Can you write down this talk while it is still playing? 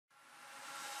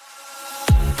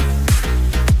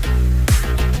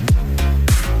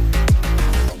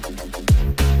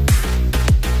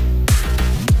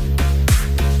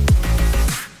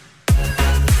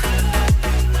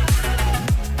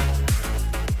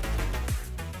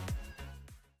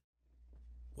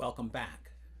Welcome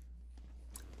back.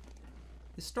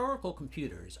 Historical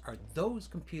computers are those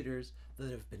computers that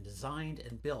have been designed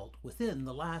and built within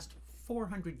the last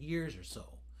 400 years or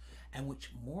so, and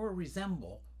which more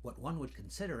resemble what one would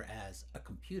consider as a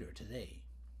computer today.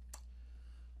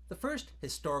 The first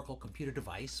historical computer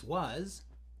device was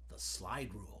the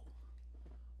slide rule.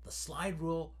 The slide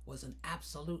rule was an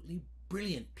absolutely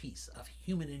brilliant piece of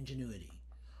human ingenuity,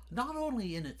 not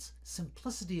only in its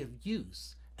simplicity of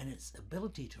use and its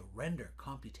ability to render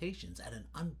computations at an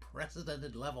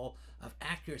unprecedented level of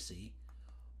accuracy,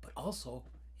 but also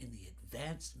in the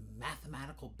advanced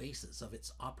mathematical basis of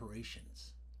its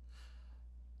operations.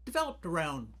 Developed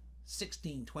around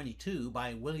 1622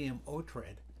 by William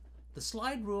Oughtred, the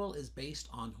slide rule is based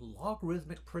on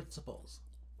logarithmic principles,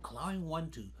 allowing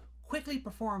one to quickly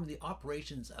perform the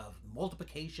operations of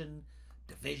multiplication,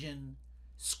 division,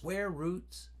 square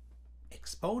roots,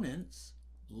 exponents,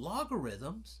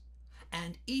 logarithms,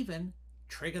 and even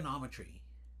trigonometry.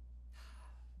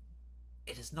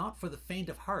 It is not for the faint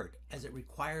of heart, as it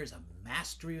requires a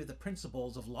mastery of the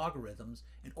principles of logarithms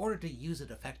in order to use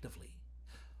it effectively.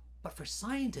 But for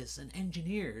scientists and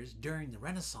engineers during the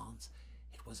Renaissance,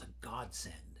 it was a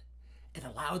godsend. It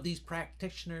allowed these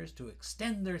practitioners to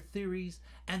extend their theories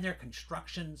and their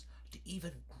constructions to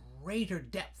even greater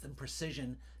depth and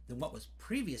precision than what was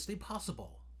previously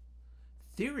possible.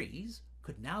 Theories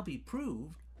could now be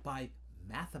proved by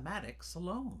mathematics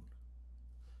alone.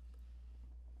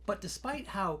 But despite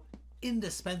how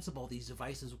indispensable these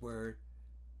devices were,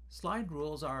 slide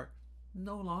rules are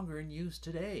no longer in use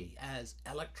today, as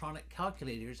electronic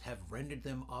calculators have rendered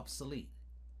them obsolete.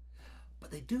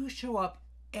 But they do show up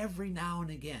every now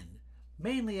and again,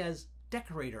 mainly as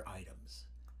decorator items.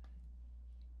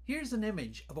 Here's an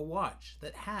image of a watch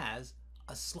that has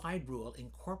a slide rule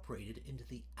incorporated into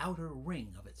the outer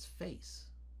ring of its face.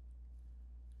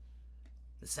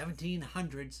 The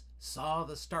 1700s saw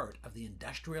the start of the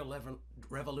Industrial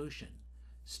Revolution,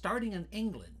 starting in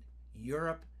England,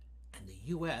 Europe, and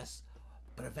the US,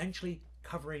 but eventually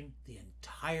covering the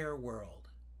entire world.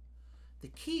 The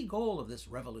key goal of this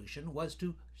revolution was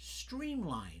to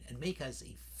streamline and make as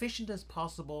efficient as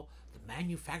possible the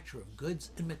manufacture of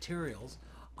goods and materials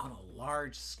on a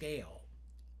large scale.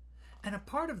 And a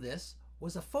part of this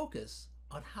was a focus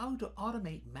on how to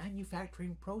automate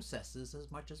manufacturing processes as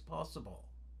much as possible.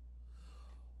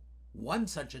 One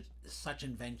such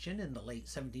invention in the late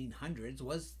 1700s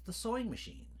was the sewing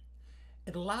machine.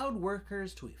 It allowed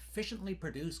workers to efficiently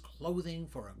produce clothing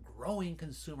for a growing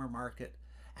consumer market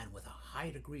and with a high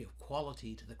degree of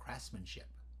quality to the craftsmanship.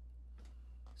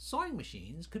 Sewing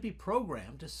machines could be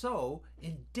programmed to sew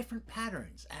in different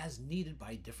patterns as needed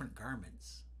by different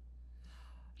garments.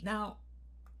 Now,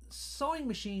 sewing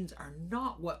machines are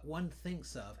not what one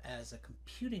thinks of as a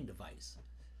computing device,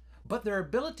 but their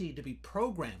ability to be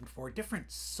programmed for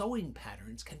different sewing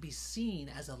patterns can be seen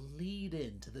as a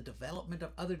lead-in to the development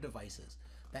of other devices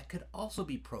that could also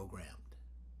be programmed.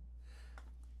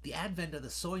 The advent of the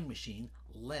sewing machine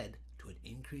led to an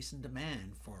increase in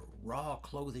demand for raw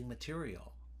clothing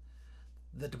material.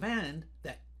 The demand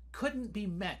that couldn't be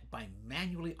met by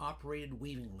manually operated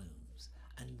weaving looms,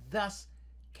 and thus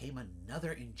came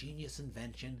another ingenious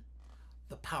invention,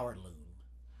 the power loom,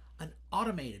 an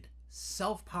automated,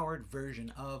 self-powered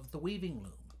version of the weaving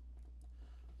loom.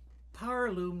 Power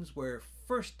looms were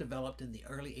first developed in the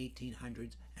early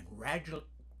 1800s and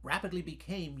rapidly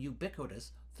became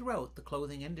ubiquitous throughout the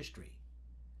clothing industry.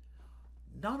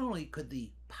 Not only could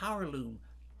the power loom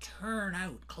turn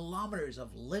out kilometers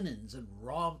of linens and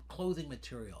raw clothing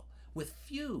material with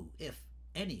few, if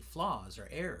any, flaws or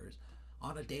errors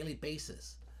on a daily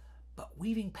basis, but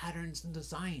weaving patterns and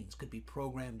designs could be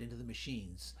programmed into the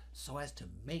machines so as to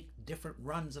make different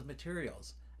runs of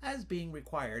materials, as being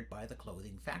required by the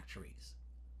clothing factories.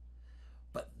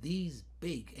 But these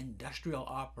big industrial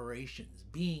operations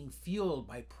being fueled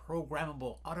by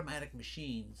programmable automatic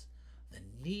machines, the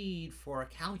need for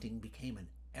accounting became an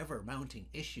ever-mounting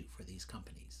issue for these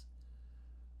companies.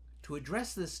 To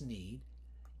address this need,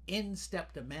 in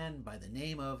stepped a man by the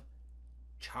name of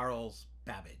Charles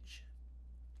Babbage.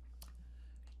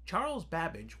 Charles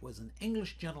Babbage was an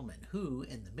English gentleman who,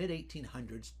 in the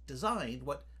mid-1800s, designed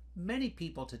what many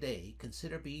people today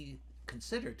consider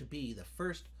to be the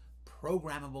first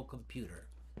programmable computer.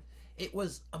 It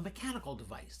was a mechanical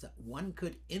device that one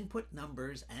could input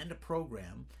numbers and a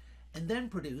program and then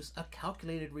produce a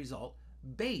calculated result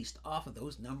based off of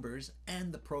those numbers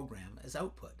and the program as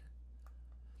output.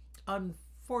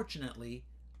 Unfortunately,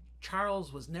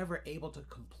 Charles was never able to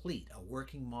complete a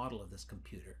working model of this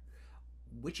computer,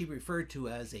 which he referred to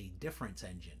as a difference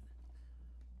engine.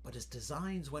 But his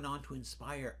designs went on to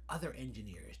inspire other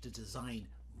engineers to design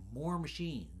more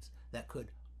machines that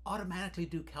could automatically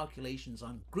do calculations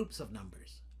on groups of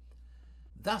numbers.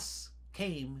 Thus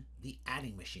came the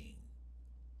adding machine.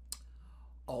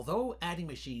 Although adding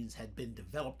machines had been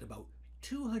developed about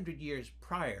 200 years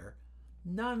prior,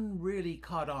 none really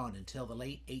caught on until the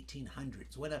late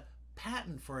 1800s, when a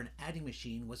patent for an adding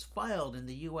machine was filed in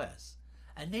the US,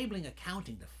 enabling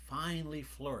accounting to finally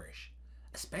flourish,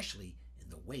 especially in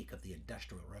the wake of the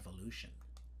Industrial Revolution.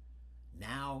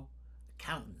 Now,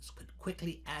 accountants could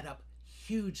quickly add up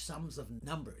huge sums of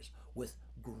numbers with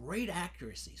great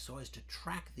accuracy so as to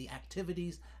track the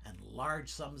activities and large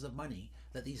sums of money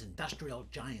that these industrial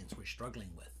giants were struggling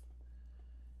with.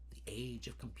 The age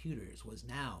of computers was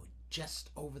now just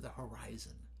over the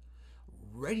horizon,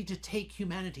 ready to take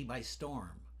humanity by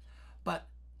storm. But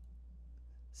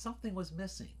something was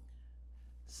missing,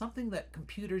 something that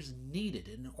computers needed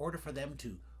in order for them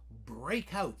to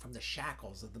break out from the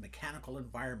shackles of the mechanical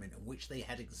environment in which they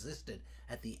had existed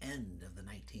at the end of the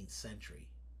 19th century.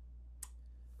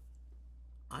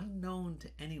 Unknown to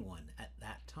anyone at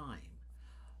that time,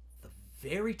 the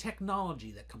very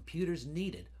technology that computers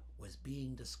needed was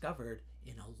being discovered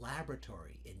in a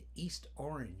laboratory in East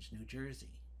Orange, New Jersey.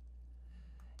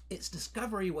 Its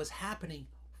discovery was happening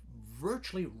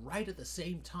virtually right at the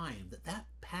same time that that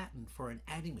patent for an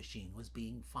adding machine was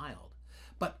being filed.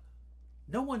 But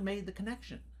no one made the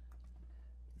connection.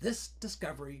 This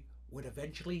discovery would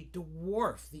eventually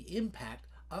dwarf the impact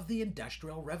of the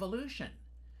Industrial Revolution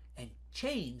and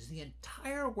change the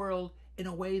entire world in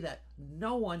a way that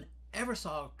no one ever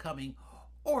saw coming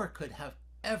or could have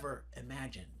ever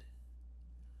imagined.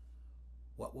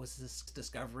 What was this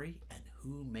discovery and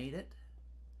who made it?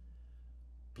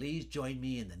 Please join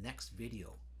me in the next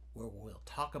video where we'll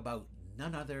talk about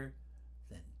none other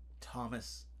than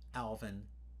Thomas Alva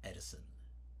Edison.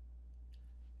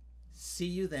 See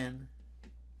you then.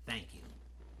 Thank you.